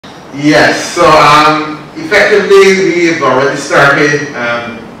Yes, so effectively we've already started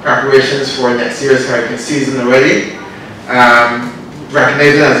preparations for next year's hurricane season already.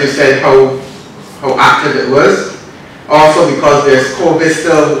 Recognizing, as you said, how active it was. Also because there's COVID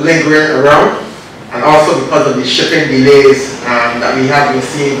still lingering around, and also because of the shipping delays that we have been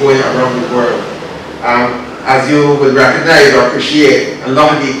seeing going around the world. As you would recognize or appreciate, a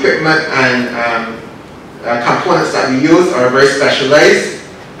lot of the equipment and components that we use are very specialized,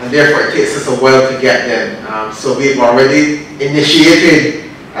 and therefore it takes us a while to get them. So we've already initiated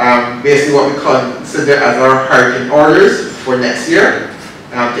basically what we consider as our hurricane orders for next year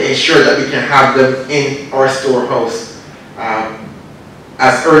to ensure that we can have them in our storehouse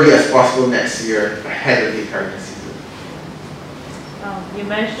as early as possible next year ahead of the hurricane season. You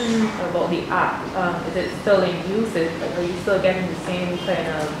mentioned about the app. Is it still in use? Are you still getting the same kind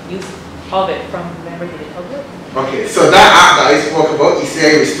of use of it from members of the public? Okay, so that app that I spoke about,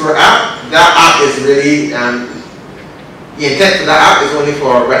 ECI Restore app, that app is really, the intent for that app is only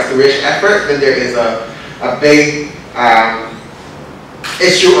for restoration efforts. When there is a big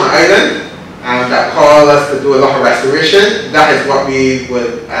issue on island that calls us to do a lot of restoration, that is what we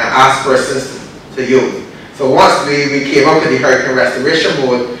would ask persons to use. So once we came up with the hurricane restoration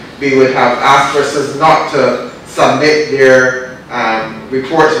mode, we would have asked persons not to submit their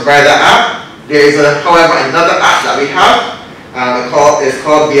reports via the app. There is, however, another app that we have. It's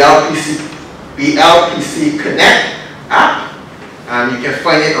called BL&P Connect app. You can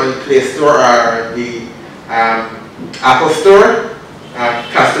find it on the Play Store or the Apple Store.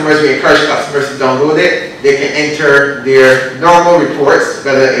 We encourage customers to download it. They can enter their normal reports,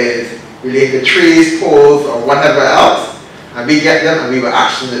 whether it is related to trees, poles, or whatever else, and we get them and we will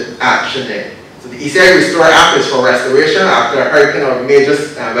action it. So the ECI Restore app is for restoration after a hurricane or major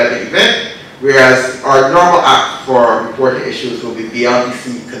weather event, whereas our normal app for reporting issues will be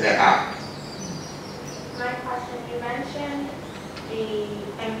BL&P Connect app. My question, you mentioned the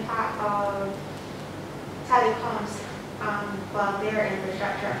impact of telecoms, their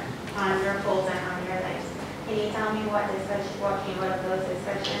infrastructure on your poles and on your lights. Can you tell me what came out of those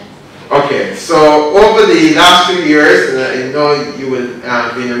discussions? Okay, so over the last few years, you know you would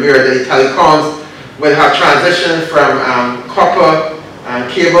be aware that the telecoms will have transitioned from copper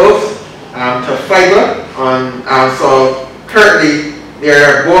cables to fiber. So currently there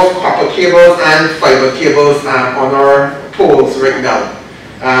are both copper cables and fiber cables on our poles right now.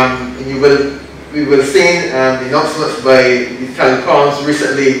 We will see the announcements by the telecoms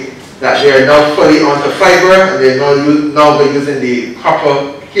recently that they are now fully onto fiber and they are now using the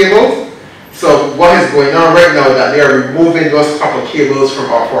copper cables. So what is going on right now that they are removing those copper cables from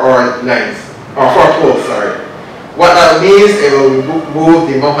our lines, or for our poles, sorry. What that means, it will remove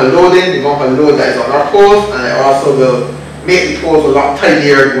the amount of loading, the amount of load that is on our poles, and it also will make the poles a lot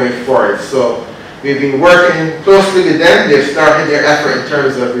tidier going forward. So we've been working closely with them. They've started their effort in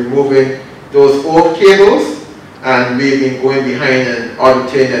terms of removing those old cables, and we've been going behind and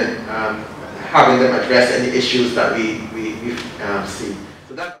auditing and having them address any issues that we see.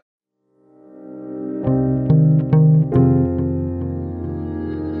 So that